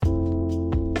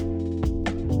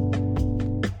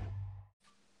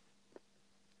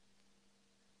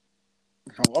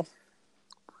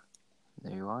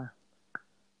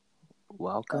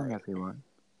Welcome, Alright. everyone,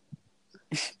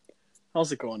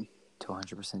 How's it going? to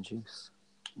 100% Juice.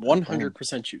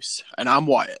 100% juice. And I'm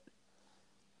Wyatt.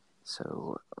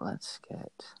 So, let's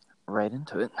get right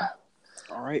into it.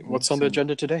 Alright, what's on the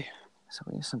agenda today? So,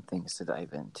 we have some things to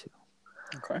dive into.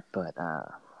 Okay. But,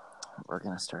 we're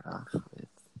going to start off with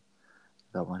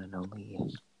the one and only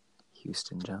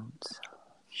Houston Jones.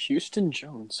 Houston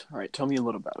Jones. Alright, tell me a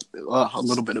little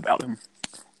bit about him.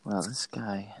 Well, this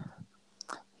guy,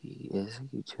 he is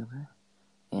a YouTuber,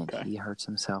 and Okay. he hurts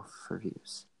himself for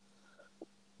views.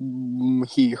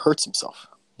 He hurts himself.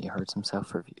 He hurts himself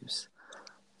for views.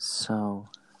 So,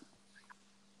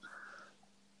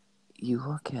 you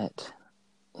look at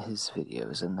his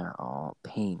videos, and they're all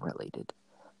pain-related.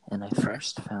 And I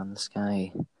first found this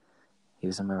guy, he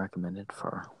was in my recommended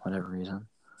for whatever reason,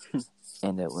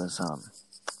 and it was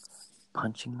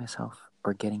punching myself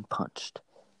or getting punched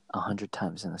 100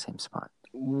 times in the same spot.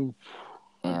 Ooh,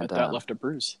 And but that left a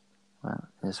bruise. well,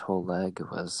 his whole leg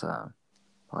was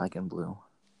black and blue.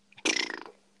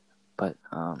 But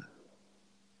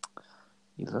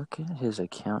you look at his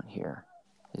account here,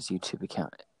 his YouTube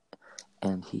account,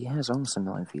 and he has almost 1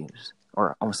 million views,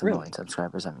 or almost a Really? million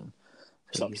subscribers. I mean,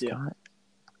 so Subs, yeah.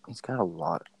 he's got a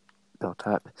lot built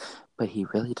up, but he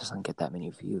really doesn't get that many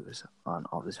views on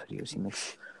all his videos. He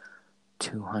makes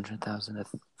 200,000 to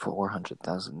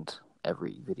 400,000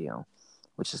 every video,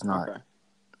 which is not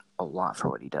a lot for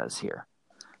what he does here.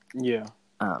 Yeah.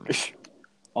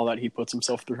 All that he puts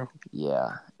himself through.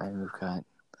 Yeah, and we've got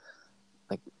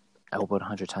like elbowed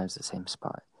 100 times the same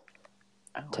spot.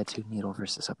 Ow. Tattooed needle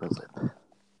versus upper lip.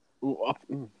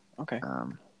 Ooh, okay.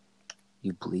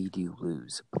 You bleed, you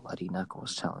lose. Bloody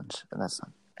knuckles challenge, and that's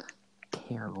not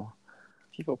terrible.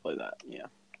 People play that, yeah.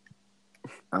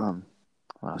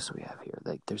 What else do we have here?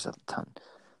 Like, there's a ton.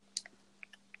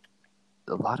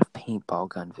 A lot of paintball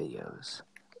gun videos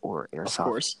or airsoft. Of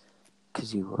course.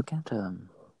 Because you look at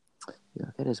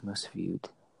his most viewed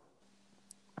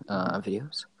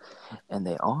videos, and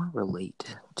they all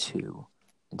relate to,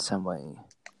 in some way,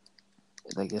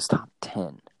 like his top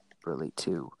 10 relate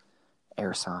to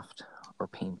airsoft or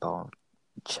paintball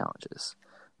challenges,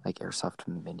 like airsoft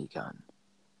minigun,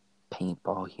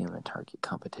 paintball human target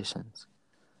competitions.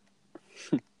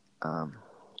 What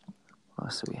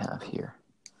else do we have here?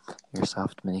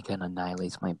 Airsoft minigun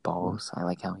annihilates my balls. I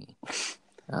like how he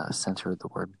censored the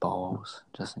word balls,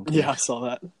 just in case. Yeah, I saw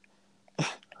that.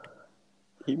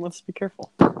 He wants to be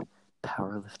careful.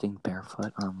 Powerlifting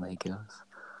barefoot on Legos.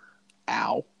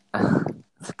 Ow.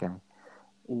 This guy.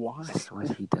 Why? Just what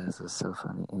he does is so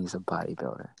funny. And he's a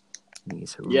bodybuilder. And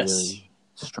he's Yes. really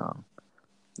strong.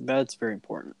 That's very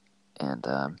important. And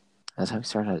that's how he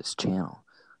started his channel.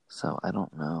 So I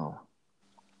don't know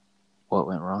what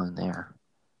went wrong there.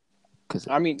 Cause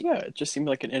I mean, yeah, it just seemed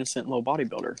like an innocent little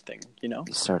bodybuilder thing, you know?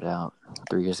 he started out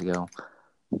 3 years ago.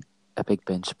 Epic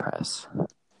bench press.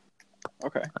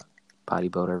 Okay.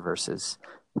 Bodybuilder versus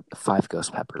 5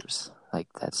 ghost peppers. Like,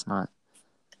 that's not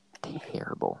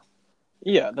terrible.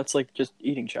 Yeah, that's like just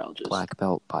eating challenges. Black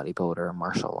belt bodybuilder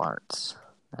martial arts.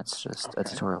 That's just a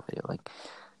tutorial video. Like,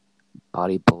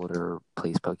 bodybuilder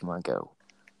plays Pokemon Go.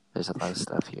 There's a lot of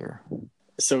stuff here.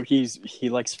 So he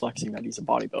likes flexing that he's a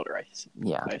bodybuilder,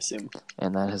 Yeah, I assume.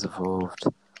 and that has evolved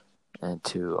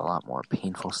into a lot more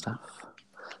painful stuff.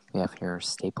 We have here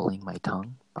stapling my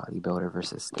tongue. Bodybuilder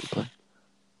versus stapler.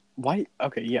 Why?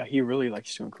 Okay, yeah, he really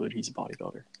likes to include he's a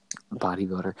bodybuilder.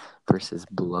 Bodybuilder versus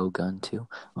blowgun 2.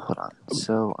 Hold on.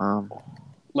 So,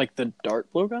 Like the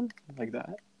dart blowgun? Like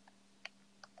that?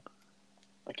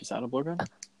 Like, is that a blowgun?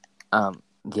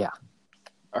 yeah.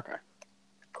 Okay.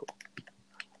 Cool.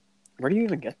 Where do you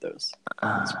even get those?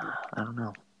 I don't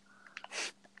know.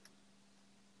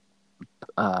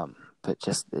 But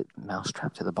just the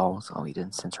mousetrap to the balls. Oh, he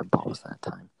didn't censor balls that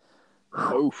time.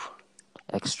 Oof.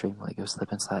 Extreme Lego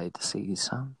slip and slide to see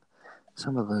some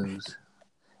of those.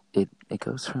 It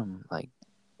goes from, like,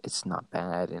 it's not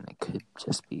bad and it could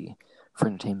just be for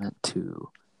entertainment to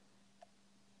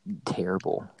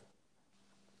terrible.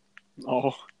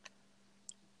 Oh.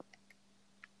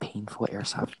 Painful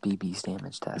airsoft BB's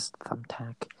damage test.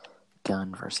 Thumbtack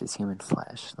gun versus human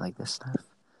flesh. Like, this stuff,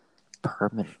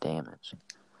 permanent damage.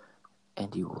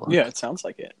 And you look. Yeah, it sounds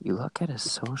like it. You look at his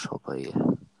social blade.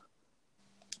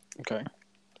 Okay.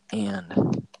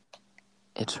 And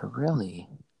it's really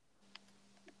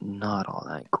not all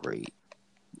that great.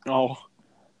 Oh.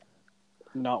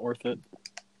 Not worth it.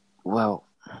 Well,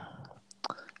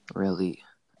 really,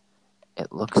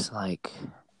 it looks like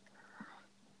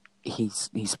he's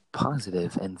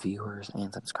positive in viewers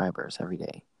and subscribers every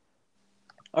day.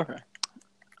 Okay.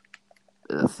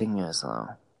 The thing is, though,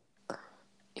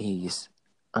 he's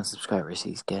on subscribers,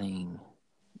 he's getting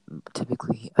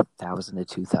typically 1,000 to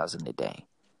 2,000 a day.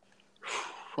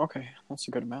 Okay, that's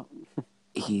a good amount.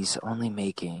 He's only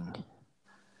making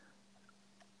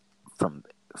from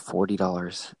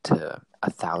 $40 to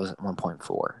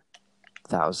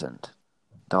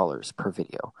 $1,400 per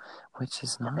video, which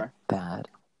is not bad.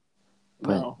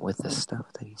 But No. with the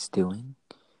stuff that he's doing,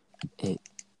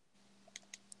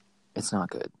 it's not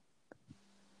good.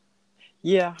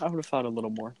 Yeah, I would have thought a little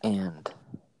more. And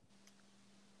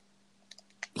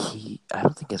I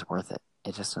don't think it's worth it.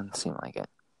 It just doesn't seem like it.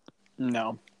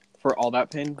 No. For all that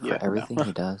pain? For everything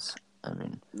he does, I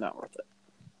mean... Not worth it.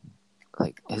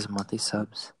 Like, his monthly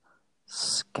subs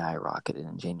skyrocketed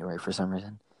in January for some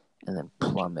reason, and then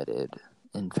plummeted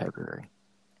in February.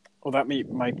 Well, that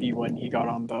might be when he got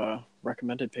on the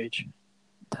recommended page.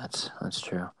 That's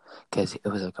true. Because it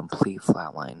was a complete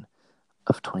flatline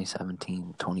of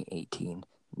 2017, 2018,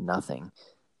 nothing.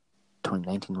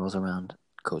 2019 rolls around,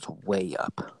 goes way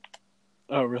up.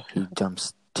 Oh, really? He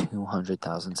jumps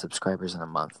 200,000 subscribers in a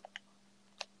month.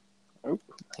 Oh.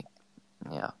 Like,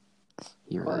 yeah.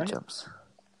 He really jumps.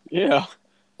 Yeah.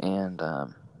 And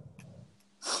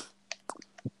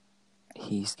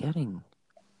he's getting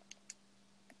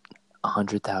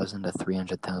 100,000 to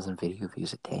 300,000 video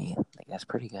views a day. Like, that's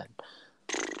pretty good.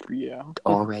 Yeah.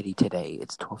 Already today,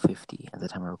 it's 12:50 at the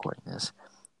time of recording this.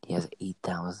 He has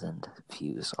 8,000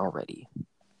 views already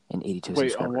and 82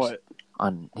 subscribers. On what?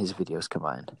 On his videos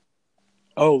combined.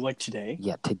 Oh, like today?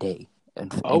 Yeah, today.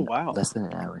 In wow. Less than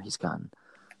an hour, he's gotten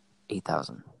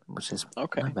 8,000, which is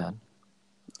not bad.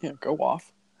 Yeah, go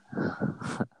off.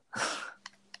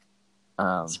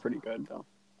 It's pretty good, though.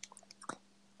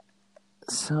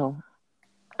 So,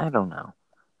 I don't know.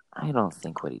 I don't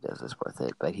think what he does is worth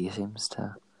it, but he seems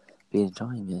to be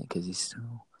enjoying it because he's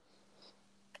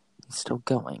still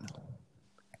going.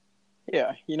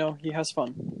 Yeah, he has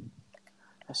fun.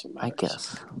 That's what matters. I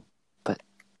guess. But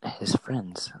his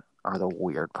friends are the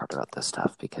weird part about this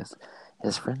stuff because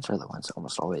his friends are the ones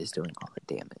almost always doing all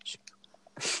the damage.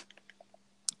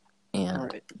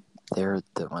 And they're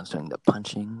the ones doing the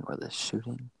punching or the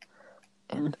shooting.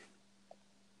 And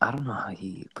I don't know how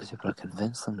he was able to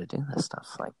convince them to do this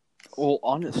stuff. Like, well,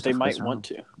 honestly, they might want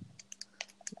to.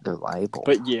 They're liable.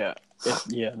 But yeah,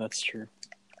 that's true.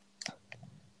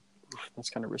 Oof,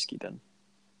 that's kind of risky then.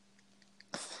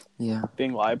 Yeah.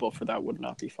 Being liable for that would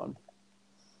not be fun.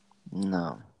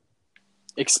 No.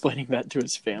 Explaining that to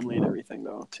his family and everything,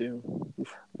 though, too.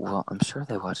 Oof. Well, I'm sure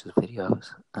they watch his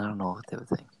videos. I don't know what they would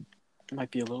think. It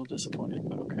might be a little disappointing,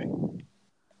 but okay.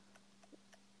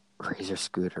 Razor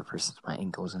scooter versus my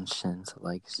ankles and shins,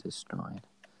 legs destroyed.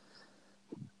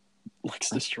 Legs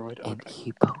destroyed, okay. And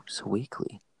he posts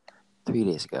weekly. 3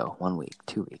 days ago, 1 week,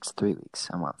 2 weeks, 3 weeks,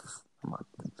 a month.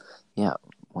 Yeah,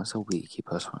 once a week he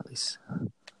posts one of these.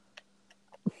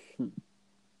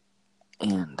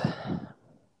 And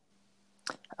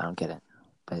I don't get it,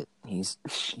 but he's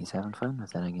having fun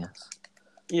with it, I guess.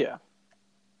 Yeah.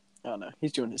 I don't know.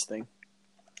 He's doing his thing.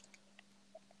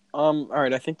 All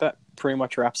right. I think that pretty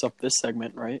much wraps up this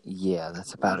segment, right? Yeah,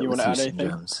 that's about it. You want to add anything?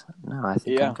 Syndromes. No, I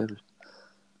think I'm good.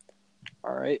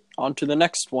 All right. On to the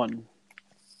next one.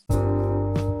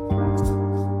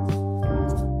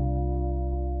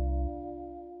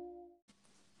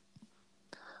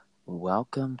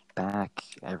 Welcome back,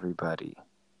 everybody.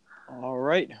 All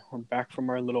right. We're back from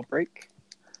our little break.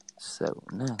 So,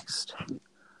 next,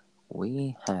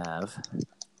 we have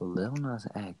Lil Nas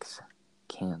X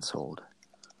canceled.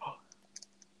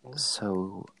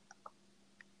 So,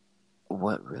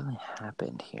 what really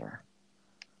happened here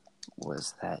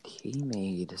was that he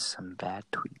made some bad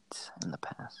tweets in the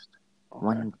past. Okay.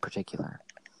 One in particular.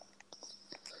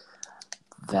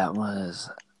 That was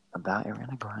about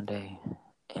Ariana Grande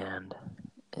and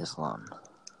Islam.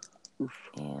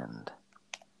 Oof. And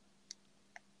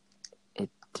it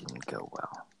didn't go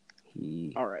well.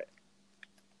 All right.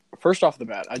 First off the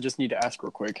bat, I just need to ask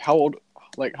real quick. How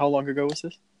long ago was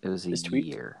this? It was a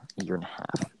year and a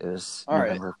half. It was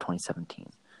November of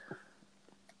 2017.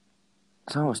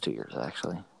 It's almost 2 years,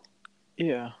 actually.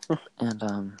 Yeah.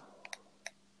 And,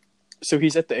 so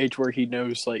he's at the age where he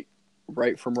knows, like,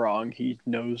 right from wrong. He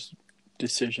knows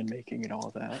decision-making and all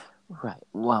of that. Right.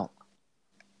 Well,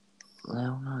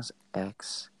 Lil Nas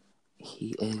X,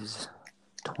 he is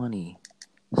 20,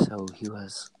 so he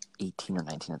was 18 or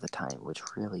 19 at the time, which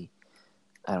really,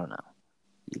 I don't know.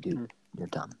 You're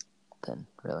dumb then,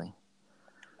 really.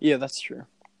 Yeah, that's true.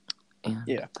 And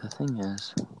the thing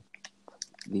is,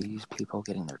 these people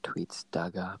getting their tweets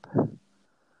dug up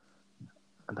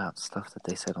about stuff that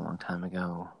they said a long time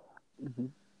ago. Mm-hmm.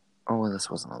 Or, well, this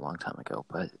wasn't a long time ago,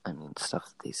 but, I mean, stuff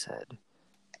that they said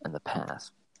in the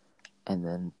past and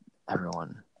then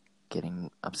everyone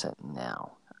getting upset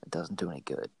now. It doesn't do any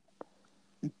good.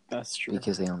 That's true.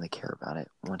 Because they only care about it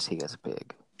once he gets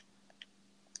big.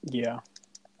 Yeah.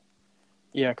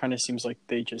 Yeah, it kind of seems like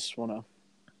they just want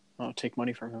to take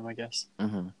money from him, I guess.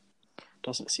 Mm-hmm.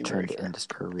 Doesn't seem Trying very to fair. end his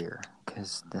career.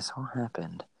 Because this all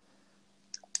happened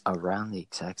around the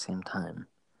exact same time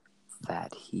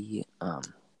that he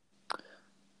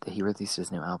released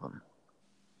his new album.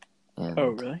 And Oh,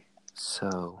 really?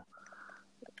 so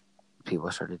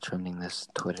people started trending this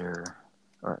Twitter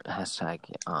or hashtag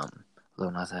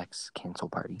Lil Nas X cancel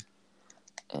party.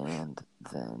 And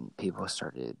then people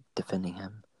started defending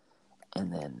him.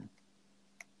 And then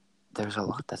there's a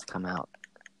lot that's come out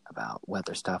about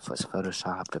whether stuff was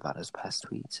photoshopped about his past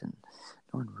tweets, and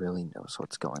no one really knows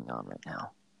what's going on right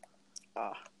now.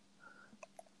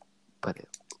 But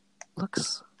it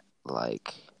looks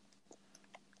like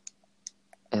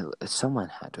someone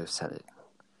had to have said it.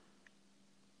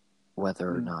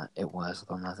 Whether or not it was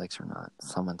Lil Nas X or not,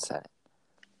 someone said it.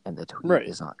 And the tweet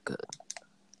is not good.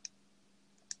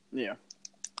 Yeah.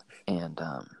 And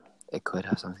it could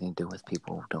have something to do with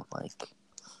people who don't like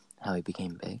how he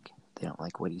became big. They don't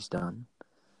like what he's done.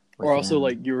 Or also,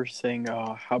 like you were saying,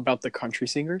 how about the country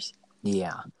singers?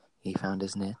 Yeah. He found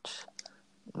his niche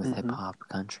with hip-hop,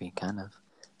 country, kind of.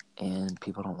 And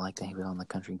people don't like that he was on the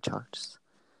country charts.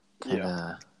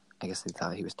 I guess they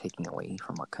thought he was taking away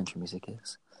from what country music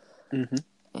is. Mm-hmm.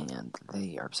 And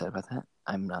they are upset about that.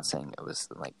 I'm not saying it was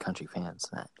like country fans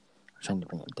that were trying to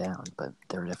bring him down, but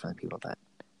there are definitely people that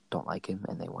don't like him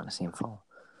and they want to see him fall.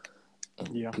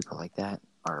 And people like that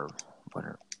are what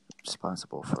are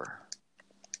responsible for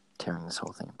tearing this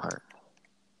whole thing apart.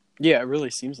 Yeah, it really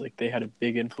seems like they had a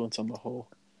big influence on the whole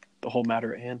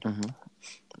matter at hand. Mm-hmm.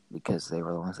 Because they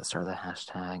were the ones that started the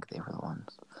hashtag. They were the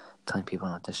ones telling people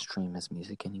not to stream his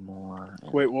music anymore.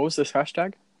 And, wait, what was this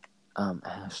hashtag?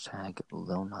 Hashtag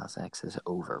Lil Nas X's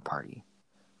over party.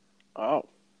 Oh,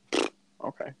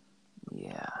 okay.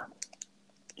 Yeah.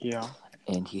 Yeah.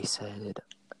 And he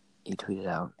tweeted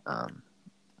out,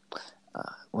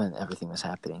 when everything was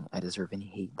happening, I deserve any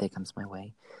hate that comes my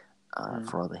way.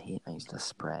 For all the hate I used to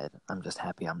spread, I'm just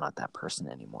happy I'm not that person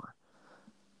anymore.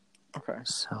 Okay.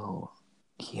 So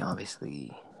he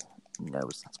obviously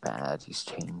knows it's bad. He's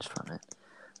changed from it.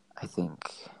 I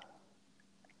think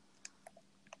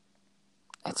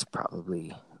it's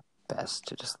probably best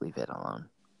to just leave it alone.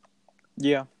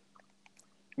 Yeah.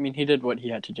 I mean, he did what he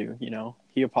had to do,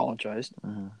 He apologized.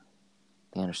 Mm-hmm.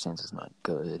 He understands it's not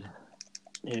good.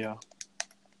 Yeah.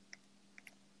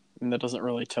 And that doesn't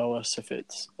really tell us if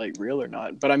it's, like, real or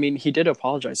not. But, I mean, he did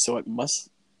apologize, so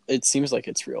it seems like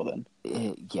it's real then.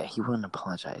 Yeah, he wouldn't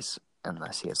apologize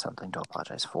unless he has something to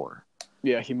apologize for.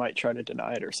 Yeah, he might try to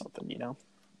deny it or something,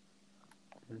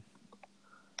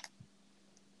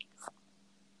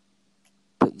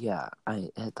 But yeah,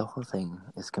 the whole thing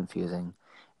is confusing,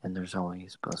 and there's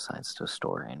always both sides to a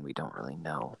story, and we don't really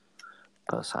know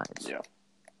both sides. Yeah,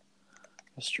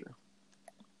 that's true.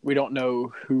 We don't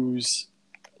know who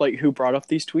brought up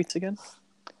these tweets again?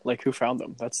 Like, who found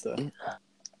them? That's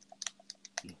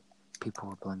people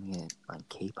were blaming it on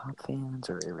K-pop fans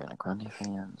or Ariana Grande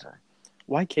fans, or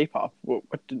why K-pop?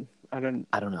 I don't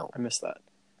know. I missed that.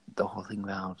 The whole thing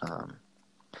about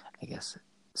I guess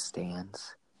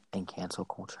stans and cancel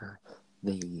culture,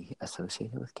 they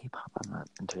associate it with K-pop. I'm not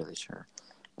entirely sure,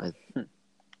 but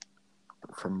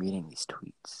from reading these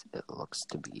tweets, it looks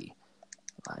to be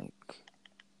like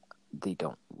they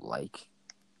don't like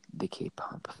the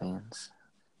K-pop fans,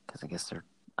 because I guess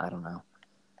I don't know.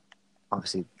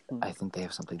 Obviously, I think they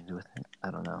have something to do with it.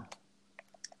 I don't know.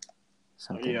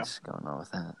 Something's going on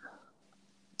with that.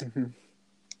 Mm-hmm.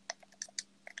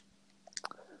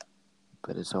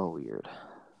 But it's all weird.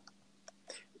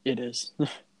 It is. I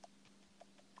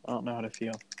don't know how to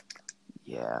feel.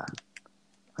 Yeah.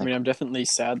 I mean, I'm definitely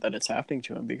sad that it's happening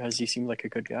to him because he seemed like a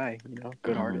good guy,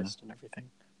 good artist and everything.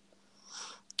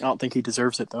 I don't think he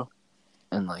deserves it, though.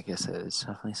 And like I said, it's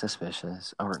definitely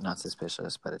suspicious. Or not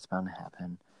suspicious, but it's bound to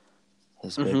happen.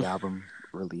 His big album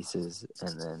releases,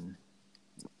 and then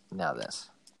now this.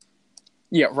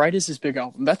 Yeah, right is his big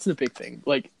album. That's the big thing.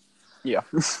 Like, yeah.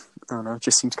 I don't know. It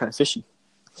just seems kind of fishy.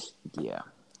 Yeah.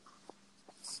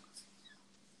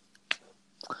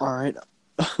 All right.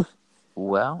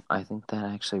 Well, I think that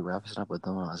actually wraps it up with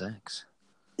Lil Nas X.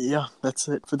 Yeah, that's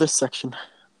it for this section.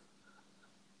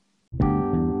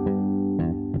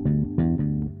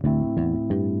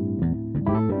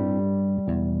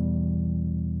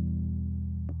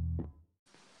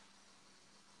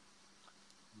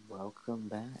 Welcome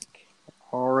back.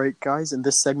 All right, guys. In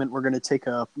this segment, we're going to take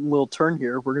a little turn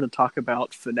here. We're going to talk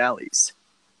about finales.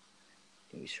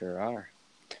 We sure are.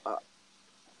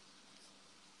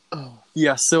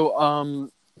 Yeah. So, all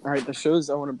right. The shows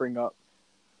I want to bring up.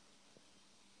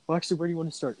 Well, actually, where do you want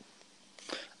to start?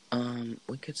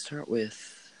 We could start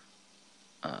with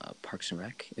Parks and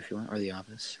Rec if you want, or The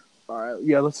Office. All right.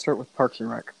 Yeah, let's start with Parks and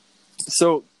Rec.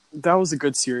 So that was a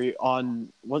good series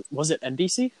on. What was it?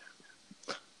 NBC?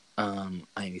 I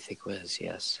think it was,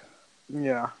 yes.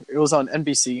 Yeah, it was on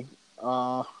NBC.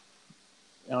 I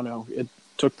don't know. It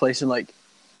took place in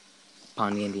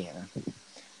Pawnee, Indiana.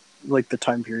 the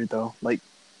time period though. It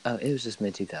was just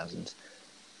mid 2000s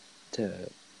to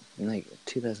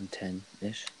 2010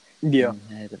 ish. Yeah.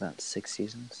 It had about 6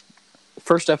 seasons.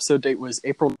 First episode date was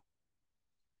April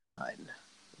 9.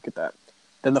 Look at that.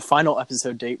 Then the final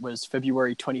episode date was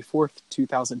February 24th,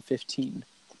 2015.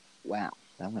 Wow,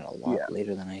 that went a lot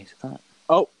later than I thought.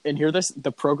 Oh, and hear this: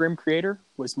 the program creator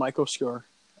was Michael Schur,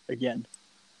 again.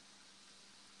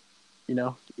 You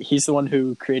know, he's the one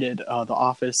who created The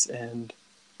Office and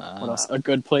what else? A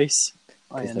Good Place.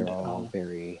 Because they're all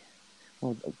very...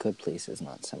 Well, A Good Place is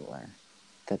not similar.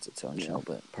 That's its own show,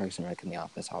 but Parks and Rec and The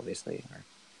Office obviously are...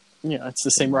 Yeah, it's the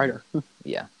same writer.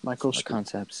 Yeah. Michael Schur. The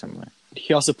concept similar.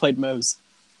 He also played Mose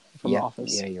from The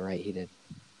Office. Yeah, you're right, he did.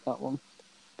 That one.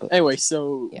 But anyway,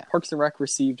 so Parks and Rec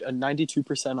received a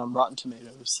 92% on Rotten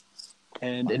Tomatoes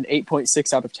and an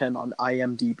 8.6 out of 10 on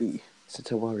IMDb. So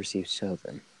it's a well-received show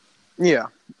then. Yeah.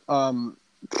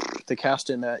 The cast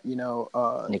in that, we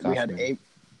had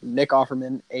Nick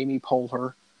Offerman, Amy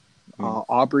Poehler,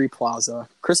 Aubrey Plaza,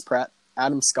 Chris Pratt,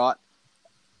 Adam Scott,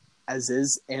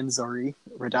 Aziz Ansari,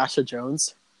 Radasha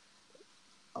Jones,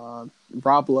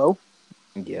 Rob Lowe.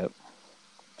 Yep.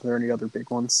 Are there any other big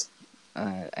ones?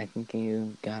 I think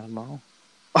you got them all.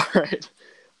 All right.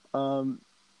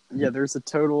 There's a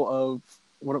total of,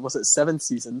 7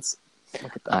 seasons.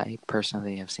 Look at that. I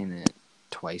personally have seen it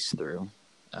twice through.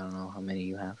 I don't know how many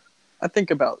you have. I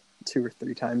think about 2 or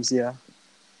 3 times, yeah.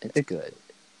 It's good.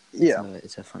 Yeah.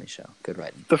 It's a funny show. Good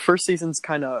writing. The first season's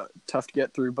kind of tough to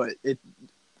get through, but it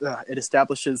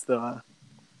establishes the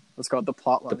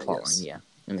plot line. The plot line, yeah.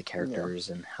 And the characters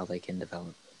and how they can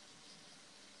develop.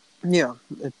 Yeah.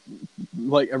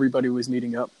 Everybody was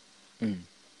meeting up.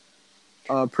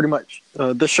 Pretty much.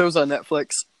 The show's on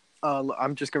Netflix.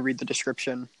 I'm just going to read the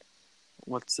description.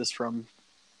 What's this from?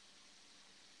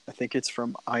 I think it's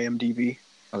from IMDb.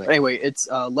 Okay. Anyway, it's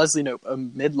Leslie Knope, a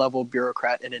mid-level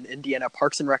bureaucrat in an Indiana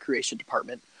Parks and Recreation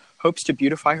Department, hopes to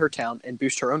beautify her town and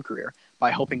boost her own career by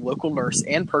helping local nurse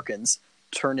Ann Perkins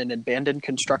turn an abandoned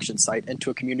construction site into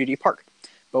a community park.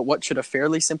 But what should a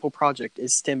fairly simple project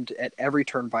is stemmed at every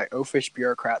turn by oafish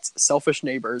bureaucrats, selfish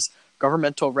neighbors,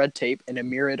 governmental red tape, and a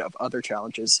myriad of other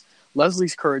challenges.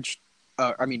 Leslie's colleague,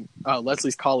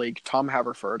 Tom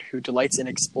Haverford, who delights in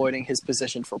exploiting his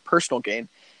position for personal gain,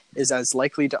 is as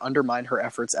likely to undermine her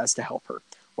efforts as to help her,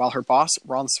 while her boss,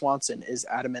 Ron Swanson, is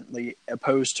adamantly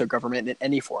opposed to government in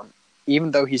any form,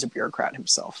 even though he's a bureaucrat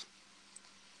himself.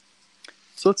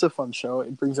 So it's a fun show.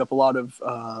 It brings up a lot of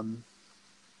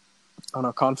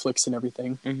conflicts and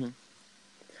everything. Mm-hmm.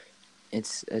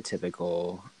 It's a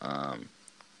typical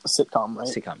sitcom, right?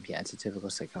 Sitcom, yeah, it's a typical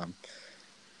sitcom.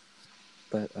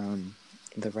 But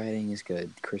the writing is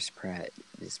good. Chris Pratt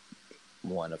is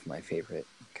one of my favorite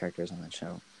characters on that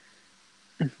show.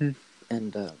 Mm-hmm.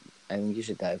 And I think you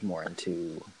should dive more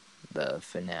into the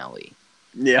finale.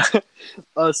 Yeah.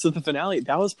 So the finale,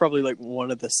 that was probably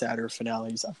one of the sadder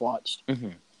finales I've watched.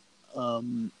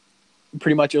 Mm-hmm.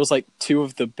 Pretty much it was 2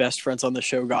 of the best friends on the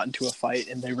show got into a fight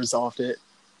and they resolved it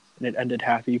and it ended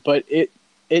happy. But it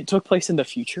took place in the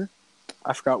future.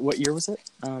 I forgot, what year was it?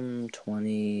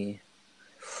 2016,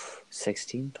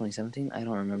 2017? I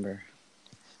don't remember.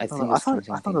 I thought it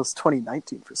was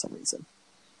 2019 for some reason.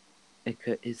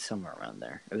 It's somewhere around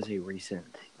there. It was a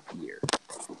recent year.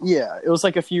 Yeah, it was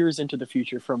a few years into the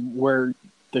future from where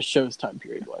the show's time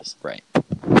period was. Right.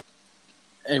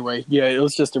 Anyway, yeah, it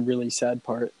was just a really sad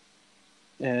part.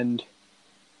 And,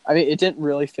 I mean, it didn't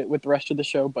really fit with the rest of the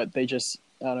show, but they just,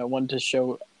 wanted to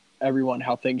show everyone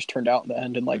how things turned out in the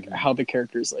end and, how the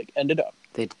characters, ended up.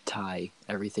 They'd tie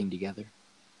everything together.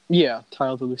 Yeah, tie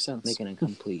all the loose ends. Making a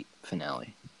complete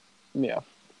finale. Yeah.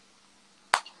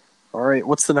 All right,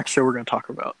 what's the next show we're going to talk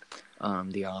about?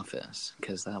 The Office,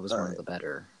 because that was one of the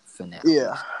better finales.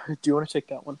 Yeah. Do you want to take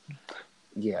that one?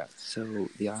 Yeah, so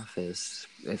The Office,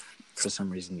 if for some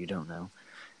reason you don't know,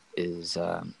 is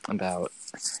about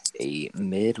a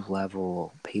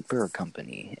mid-level paper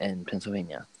company in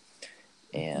Pennsylvania.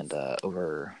 And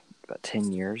over about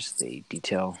 10 years, they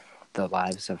detail the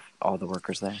lives of all the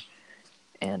workers there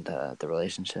and the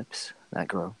relationships that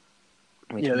grow.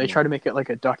 Yeah, they try to make it like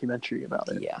a documentary about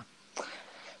it. Yeah.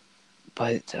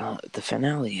 But the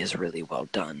finale is really well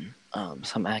done.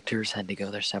 Some actors had to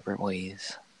go their separate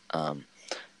ways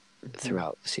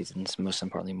throughout the seasons. Most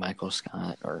importantly, Michael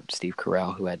Scott or Steve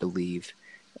Carell, who had to leave,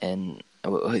 and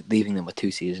leaving them with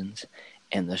 2 seasons,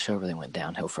 and the show really went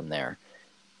downhill from there,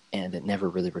 and it never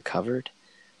really recovered.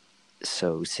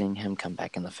 So seeing him come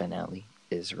back in the finale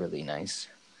is really nice,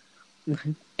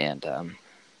 and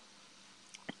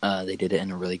they did it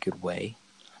in a really good way.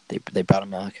 They brought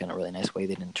him out in a really nice way.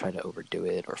 They didn't try to overdo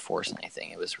it or force anything.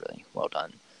 It was really well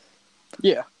done.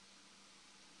 Yeah.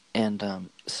 And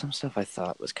some stuff I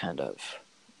thought was kind of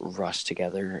rushed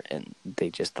together, and they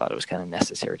just thought it was kind of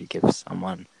necessary to give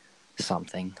someone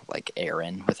something, like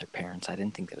Erin with her parents. I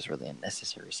didn't think that was really a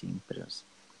necessary scene, but it was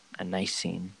a nice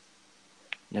scene,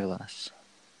 nevertheless.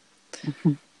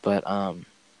 But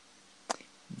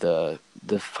the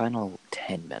final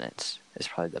 10 minutes is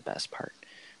probably the best part,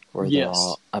 where they're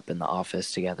all up in the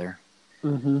office together.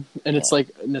 And it's like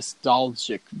a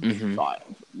nostalgic vibe.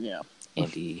 Yeah.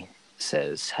 Andy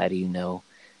says, "How do you know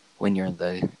when you're in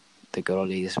the good old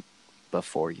days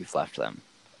before you've left them?"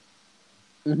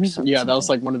 Yeah, that was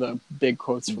like one of the big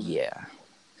quotes from Yeah.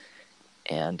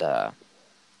 And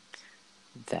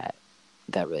that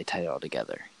really tied it all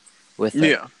together. With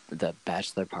the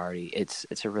bachelor party, it's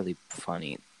a really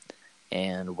funny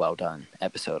and well done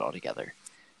episode altogether.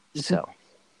 So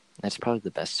that's probably the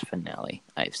best finale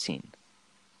I've seen.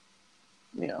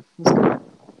 Yeah.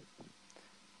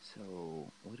 So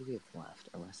what do we have left?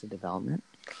 Arrested Development.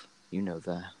 You know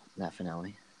that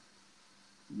finale.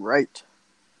 Right.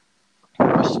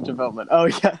 Arrested Development. Oh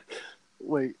yeah.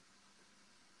 Wait.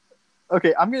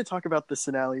 Okay, I'm gonna talk about the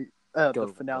finale.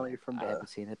 The finale from the. I haven't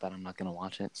seen it, but I'm not gonna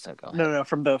watch it. So go ahead. No,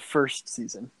 from the first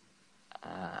season.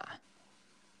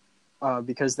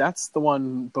 Because that's the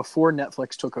one before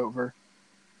Netflix took over.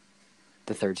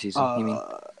 The 3rd season, you mean?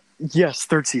 Yes,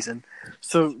 3rd season.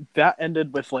 So that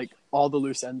ended with like all the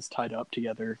loose ends tied up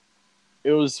together.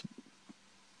 It was.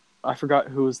 I forgot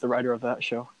who was the writer of that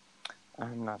show.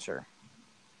 I'm not sure.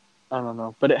 I don't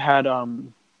know, but it had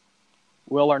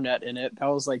Will Arnett in it. That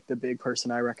was like the big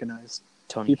person I recognized.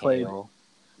 Tony Hale.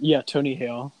 Yeah, Tony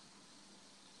Hale.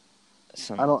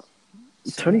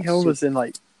 Tony Hale was in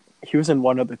he was in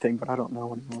one other thing, but I don't know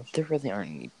what he was. There really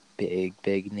aren't any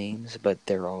big names, but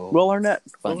they're all Will Arnett.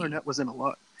 funny. Will Arnett was in a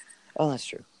lot. Oh, that's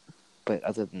true. But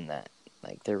other than that,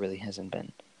 there really hasn't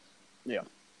been. Yeah.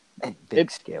 A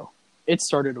big scale. It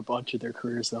started a bunch of their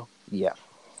careers, though. Yeah.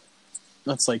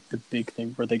 That's like the big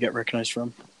thing where they get recognized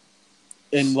from.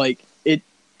 And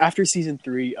after season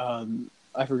 3,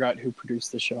 I forgot who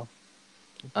produced the show.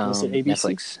 Was it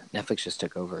ABC? Netflix just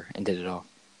took over and did it all.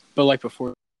 But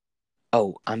before.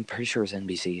 Oh, I'm pretty sure it was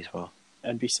NBC as well.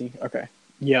 NBC? Okay.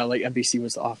 Yeah, NBC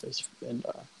was The Office and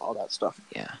all that stuff.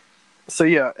 Yeah. So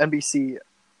yeah, NBC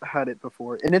had it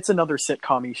before, and it's another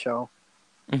sitcom-y show.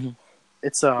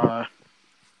 It's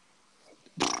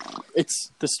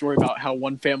it's the story about how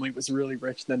one family was really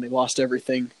rich, then they lost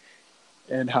everything,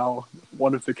 and how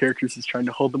one of the characters is trying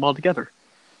to hold them all together.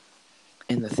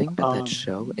 And the thing about that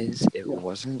show is it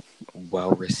wasn't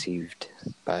well received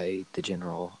by the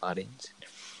general audience,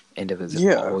 and it was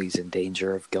always in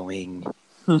danger of going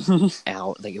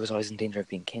out. It was always in danger of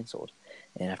being canceled.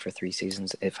 And after 3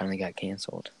 seasons, it finally got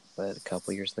canceled. But a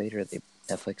couple years later,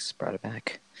 Netflix brought it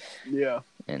back. Yeah.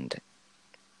 And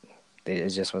it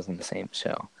just wasn't the same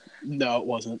show. No, it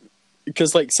wasn't.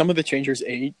 Because some of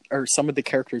the some of the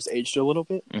characters aged a little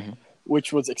bit,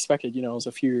 which was expected. It was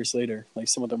a few years later.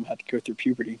 Some of them had to go through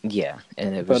puberty. Yeah,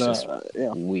 and it was just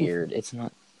weird. It's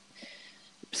not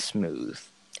smooth.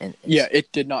 And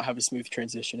it did not have a smooth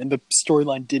transition, and the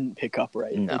storyline didn't pick up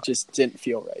right. No. It just didn't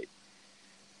feel right.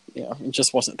 Yeah, it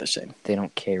just wasn't the same. They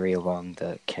don't carry along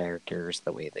the characters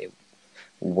the way they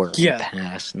were in the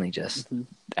past, and they just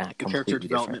act completely the character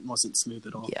development different. Wasn't smooth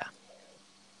at all. Yeah.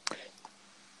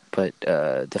 But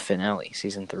the finale,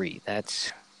 season 3,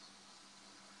 that's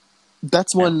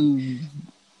when.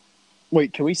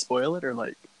 Wait, can we spoil it or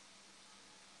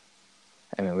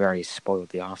I mean, we already spoiled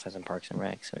The Office and Parks and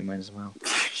Rec, so we might as well.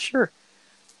 Sure.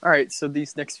 All right, so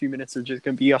these next few minutes are just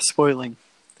going to be us spoiling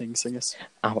things, I guess.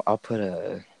 I'll put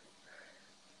a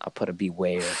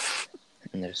beware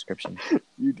in the description.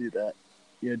 You do that.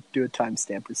 Yeah, do a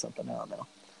timestamp or something. I don't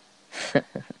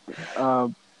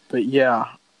know. But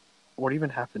yeah, what even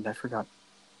happened? I forgot.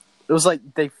 It was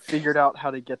they figured out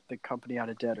how to get the company out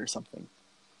of debt or something.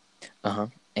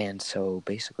 And so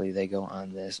basically they go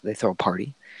on they throw a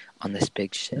party on this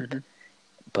big ship,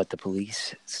 but the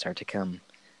police start to come,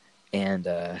 and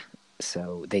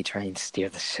so they try and steer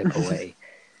the ship away.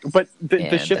 But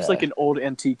the ship's an old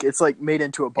antique. It's made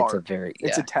into a bar. It's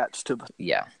It's attached to the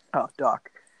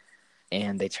dock.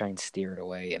 and they try and steer it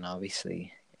away, and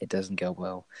obviously it doesn't go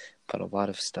well. But a lot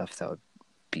of stuff that would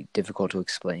be difficult to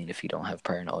explain if you don't have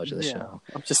prior knowledge of the show.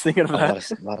 I'm just thinking of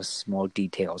that. A lot of small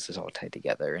details is all tied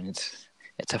together, and it's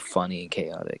a funny,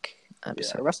 chaotic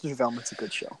episode. Yeah, Arrested Development's a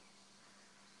good show.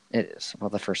 It is. Well,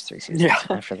 the first 3 seasons. Yeah.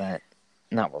 After that,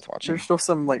 not worth watching. There's still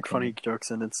some like funny jokes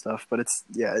in it and stuff, but it's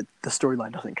the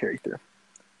storyline doesn't carry through.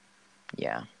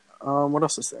 Yeah. What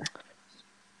else is there?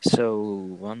 So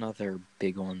one other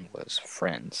big one was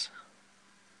Friends.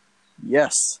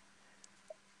 Yes.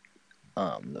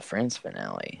 The Friends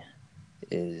finale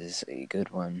is a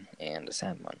good one and a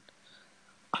sad one.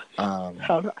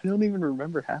 I don't even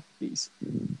remember half of these.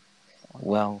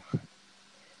 Well,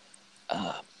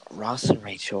 Ross and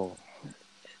Rachel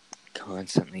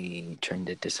constantly trying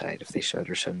to decide if they should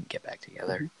or shouldn't get back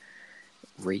together.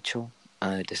 Rachel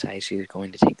decides she's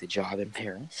going to take the job in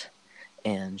Paris,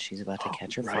 and she's about to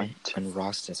catch her flight when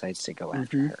Ross decides to go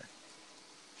after her.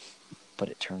 But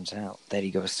it turns out that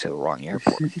he goes to the wrong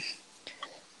airport.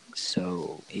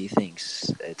 So he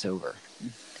thinks it's over.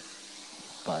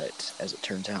 But as it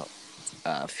turns out,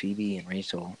 Phoebe and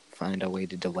Rachel find a way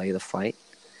to delay the flight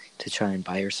to try and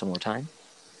buy her some more time.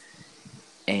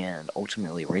 And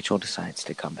ultimately, Rachel decides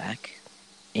to come back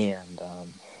and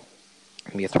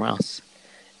be with Ross.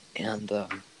 And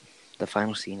the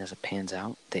final scene, as it pans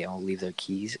out, they all leave their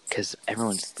keys because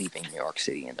everyone's leaving New York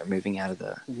City and they're moving out of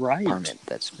the apartment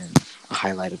that's been a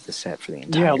highlight of the set for the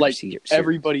entire series.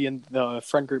 Everybody in the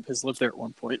friend group has lived there at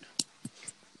one point.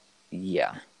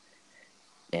 Yeah.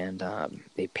 And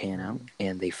they pan out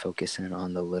and they focus in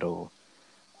on the little...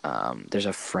 there's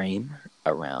a frame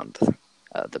around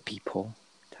the peephole.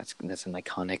 That's an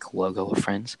iconic logo of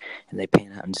Friends, and they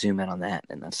pan out and zoom in on that,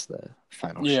 and that's the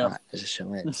final shot as the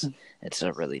show ends. It's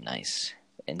a really nice.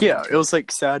 Yeah, it was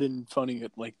like sad and funny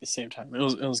at like the same time.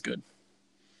 It was good.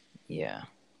 Yeah.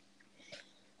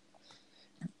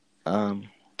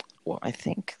 Well, I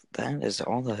think that is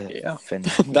all the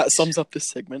that sums up this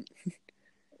segment.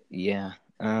 Yeah.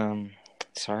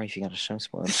 Sorry if you got a show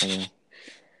spoiled for you.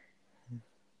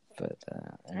 But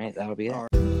all right, that'll be it.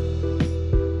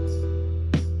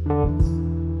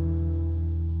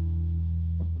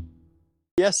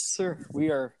 Yes, sir. We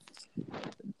are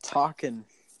talking.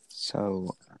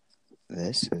 So,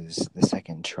 this is the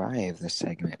second try of this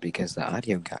segment because the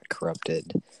audio got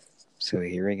corrupted. So,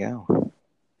 here we go.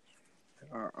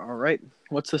 All right.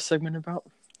 What's this segment about?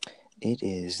 It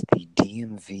is the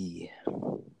DMV.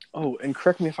 Oh, and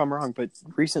correct me if I'm wrong, but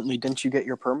recently didn't you get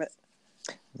your permit?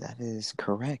 That is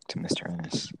correct, Mr.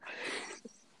 Ennis.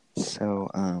 So,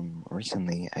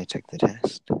 recently I took the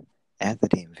test at the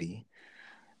DMV,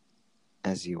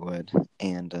 as you would,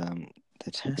 and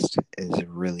the test is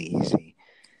really easy.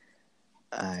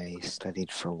 I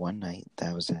studied for one night,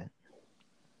 that was it,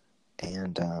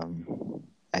 and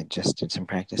I just did some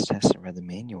practice tests and read the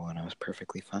manual, and I was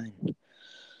perfectly fine.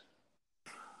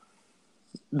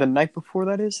 The night before,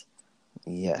 that is?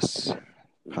 Yes.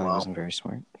 Probably wasn't very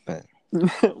smart, but...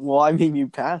 Well, I mean, you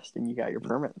passed and you got your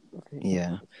permit.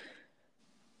 Yeah.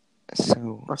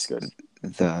 So... That's good.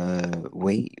 The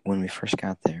wait, when we first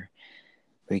got there,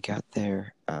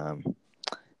 a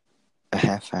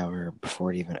half hour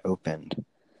before it even opened,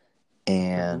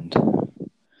 and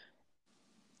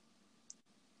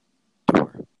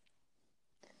door.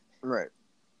 Right.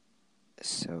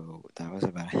 So that was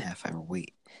about a half hour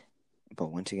wait. But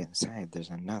once you get inside, there's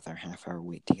another half hour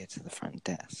wait to get to the front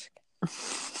desk.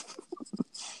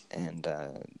 And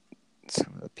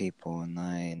some of the people in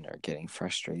line are getting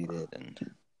frustrated, and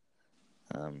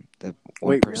the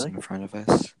one person in front of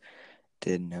us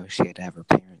didn't know she had to have her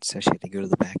parents, so she had to go to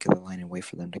the back of the line and wait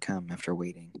for them to come after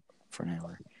waiting for an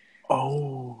hour.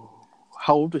 Oh,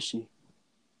 how old is she?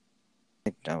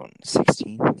 I don't,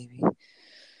 16 maybe?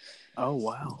 Oh,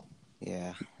 wow.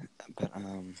 Yeah, but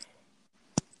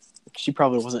she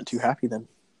probably wasn't too happy then.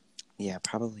 Yeah,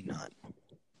 probably not.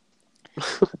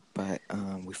 But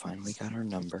we finally got our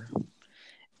number,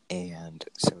 and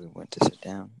so we went to sit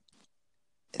down,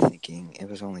 thinking it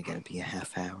was only going to be a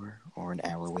half hour or an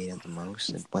hour wait at the most.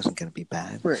 It wasn't going to be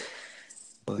bad. Right.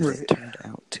 But it turned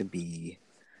out to be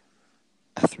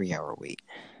a 3-hour wait.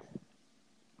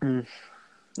 And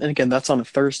again, that's on a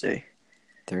Thursday.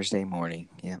 Thursday morning,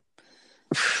 yeah.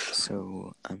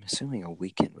 So I'm assuming a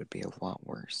weekend would be a lot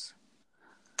worse.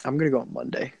 I'm going to go on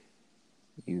Monday.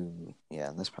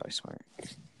 Yeah, that's probably smart.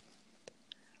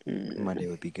 Monday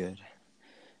would be good.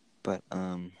 But,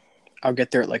 I'll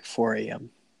get there at like 4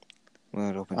 a.m. Well,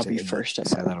 it opens I'll be 8, first.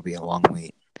 So that'll be a long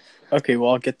wait. Okay,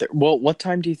 well, I'll get there. Well, what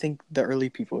time do you think the early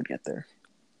people would get there?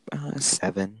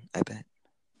 7, I bet.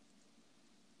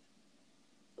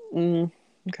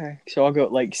 Okay. So I'll go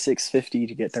at like 6:50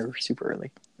 to get there super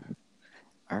early.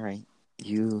 All right.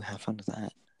 You have fun with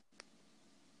that.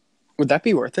 Would that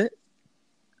be worth it?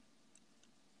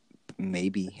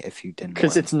 Maybe if you didn't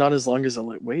Because want it's not as long as a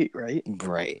wait, right?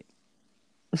 Right.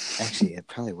 Actually, it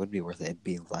probably would be worth it. It'd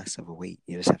be less of a wait.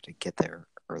 You just have to get there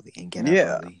early and get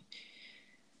out early.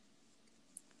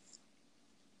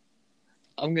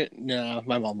 No,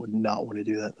 my mom would not want to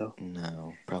do that though.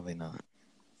 No, probably not.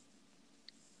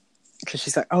 Because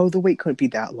she's like, oh, the wait couldn't be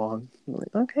that long. I'm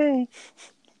like, okay.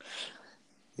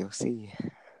 You'll see.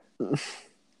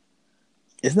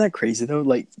 Isn't that crazy though?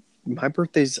 Like, my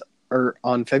birthdays are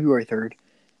on February 3rd.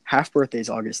 Half birthday is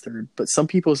August 3rd. But some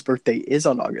people's birthday is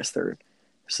on August 3rd.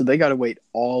 So they got to wait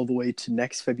all the way to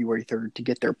next February 3rd to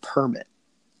get their permit.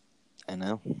 I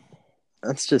know.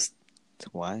 That's just...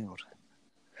 It's wild.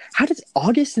 How does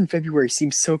August and February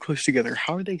seem so close together?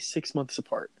 How are they 6 months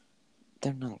apart?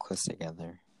 They're not close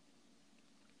together.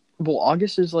 Well,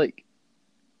 August is like...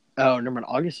 Oh, never mind.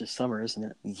 August is summer, isn't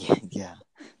it? Yeah.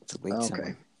 It's late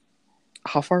summer.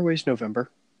 How far away is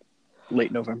November?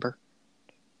 Late November?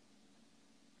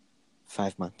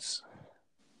 5 months.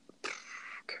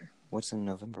 Okay. What's in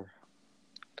November?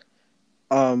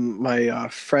 My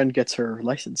friend gets her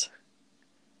license.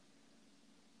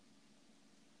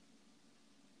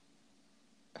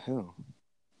 Who?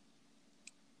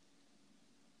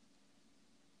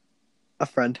 A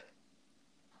friend.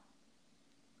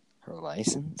 Her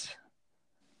license?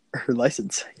 Her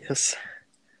license, yes.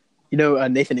 You know,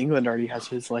 Nathan England already has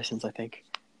his license, I think.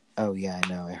 Oh, yeah, I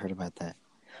know. I heard about that.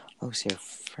 Oh, so your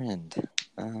friend.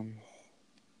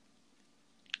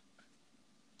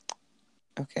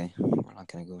 Okay, we're not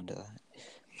going to go into that.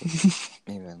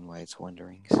 Maybe on Wyatt's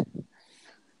Wonderings.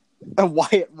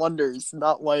 Wyatt Wonders,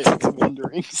 not Wyatt's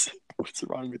Wonderings. What's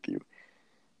wrong with you?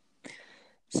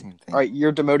 Same thing. All right,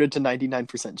 you're demoted to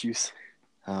 99% juice.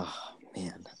 Oh,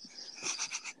 man.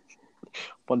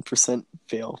 1%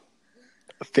 fail.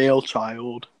 A fail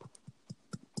child.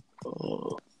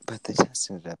 Oh. But the test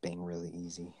ended up being really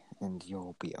easy, and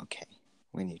you'll be okay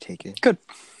when you take it. Good.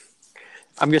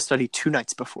 I'm going to study 2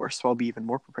 nights before, so I'll be even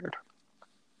more prepared.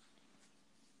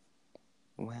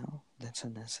 Well, that's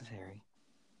unnecessary.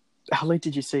 How late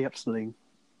did you stay up studying?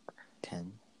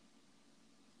 10.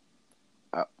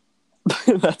 Oh.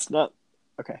 That's not...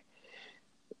 Okay.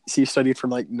 So you studied from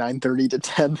like 9:30 to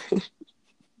 10?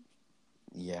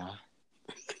 Yeah.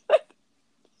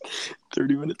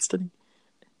 30 minutes study?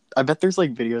 I bet there's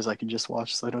like videos I can just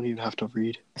watch so I don't even have to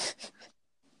read.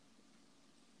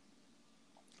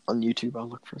 On YouTube, I'll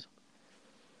look for some.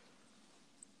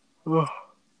 Oh.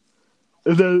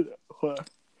 And then, what?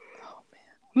 Oh,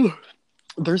 man.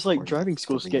 There's like driving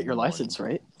schools to get your license,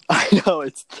 right? I know,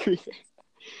 it's 3.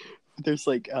 There's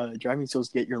like driving schools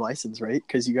to get your license, right?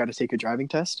 Because you got to take a driving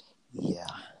test. Yeah.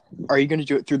 Are you going to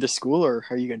do it through the school, or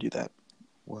how are you going to do that?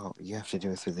 Well, you have to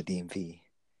do it through the DMV.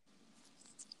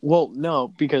 Well, no,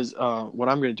 because what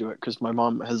I'm going to do it, because my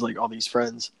mom has like all these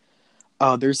friends.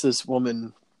 There's this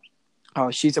woman,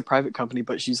 she's a private company,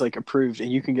 but she's like approved,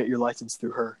 and you can get your license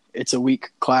through her. It's a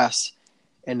week class,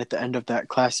 and at the end of that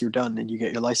class, you're done, and you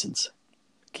get your license.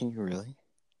 Can you really?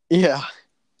 Yeah.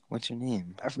 What's your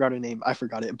name? I forgot her name. I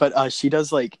forgot it. But she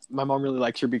does like, my mom really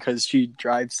likes her because she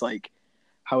drives like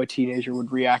how a teenager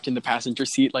would react in the passenger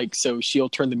seat. Like, so she'll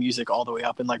turn the music all the way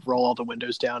up and like roll all the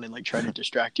windows down and like try to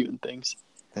distract you and things.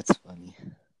 That's funny.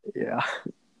 Yeah.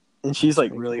 And she's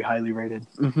like really highly rated.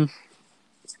 Mm-hmm.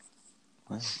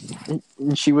 Wow.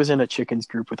 And she was in a chickens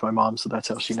group with my mom, so that's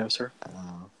how she knows her.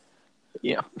 Oh.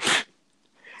 Yeah.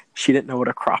 She didn't know what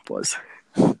a crop was.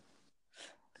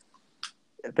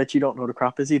 I bet you don't know what a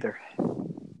crop is either.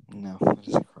 No, what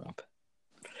is a crop?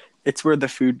 It's where the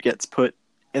food gets put,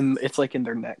 and it's like in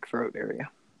their neck, throat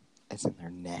area. It's in their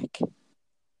neck?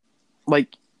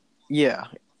 Like, yeah.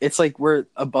 It's like where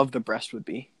above the breast would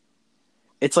be.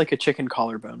 It's like a chicken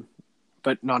collarbone,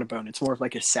 but not a bone. It's more of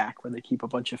like a sack where they keep a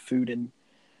bunch of food in.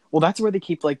 Well, that's where they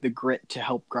keep like the grit to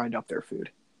help grind up their food.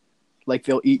 Like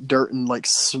they'll eat dirt and like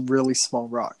really small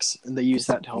rocks, and they use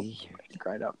that to help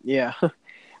grind up. Yeah.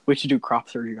 We should do crop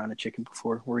surgery on a chicken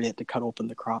before, where you had to cut open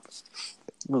the crop.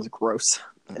 It was gross.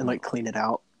 And like clean it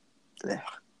out. Ugh.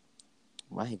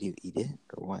 Why do you eat it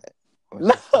or what?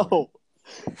 No,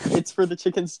 it's for the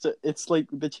chickens to. It's like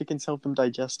the chickens help them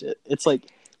digest it. It's like.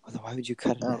 Well, then why would you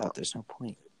cut it out? There's no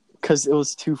point. Because it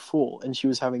was too full, and she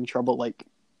was having trouble. Like,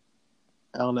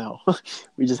 I don't know.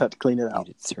 We just had to clean it out.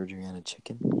 You did surgery on a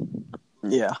chicken?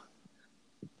 Yeah.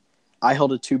 I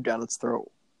held a tube down its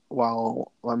throat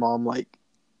while my mom like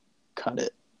cut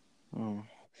it. Oh.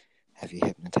 Have you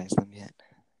hypnotized them yet?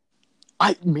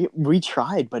 We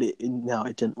tried, but it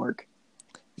didn't work.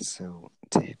 So,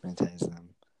 to hypnotize them,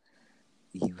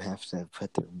 you have to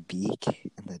put their beak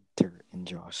in the dirt and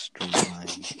draw a straight line.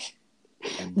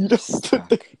 And You they're don't stuck.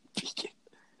 put the beak in.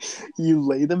 You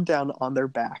lay them down on their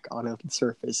back on a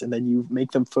surface, and then you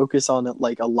make them focus on it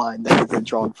like a line that you're going to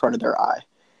draw in front of their eye.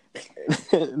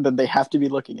 And then they have to be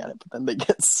looking at it, but then they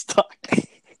get stuck.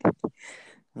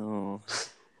 Oh.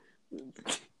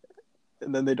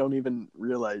 And then they don't even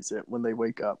realize it when they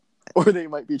wake up. Or they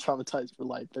might be traumatized for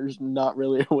life. There's not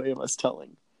really a way of us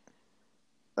telling.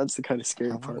 That's the kind of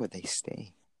scary part. How long would they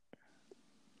stay?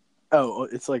 Oh,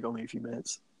 it's like only a few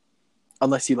minutes.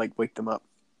 Unless you like wake them up.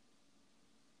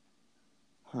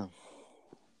 Huh.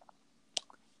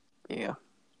 Yeah.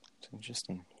 It's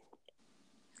interesting.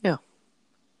 Yeah.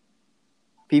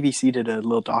 BBC did a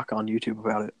little doc on YouTube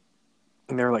about it.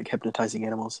 And they were like hypnotizing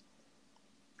animals.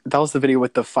 That was the video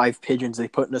with the 5 pigeons they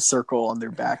put in a circle on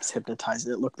their backs, hypnotized.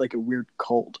 It looked like a weird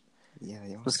cult. Yeah,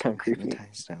 they was kinda creepy.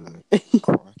 hypnotized a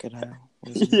crocodile.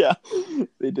 Wasn't it? Yeah,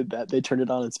 they did that. They turned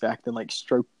it on its back, then like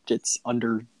stroked its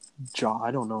under jaw. I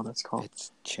don't know what that's called.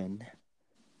 Its chin.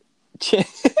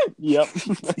 Yep.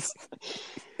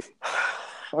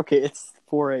 Okay, it's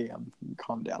 4 a.m.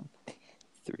 Calm down.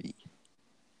 3.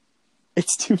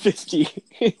 It's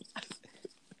 2:50.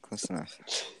 Close enough.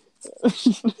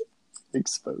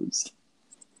 Exposed.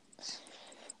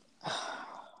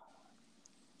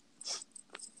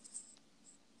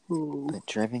 But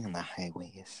driving on the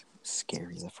highway is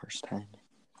scary the first time.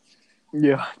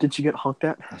 Yeah. Did you get honked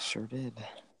at? I sure did.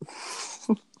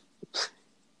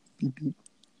 Beep, beep.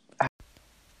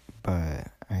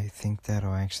 But I think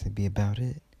that'll actually be about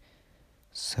it.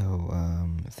 So,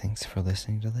 thanks for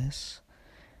listening to this.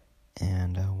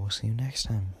 And we'll see you next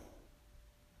time.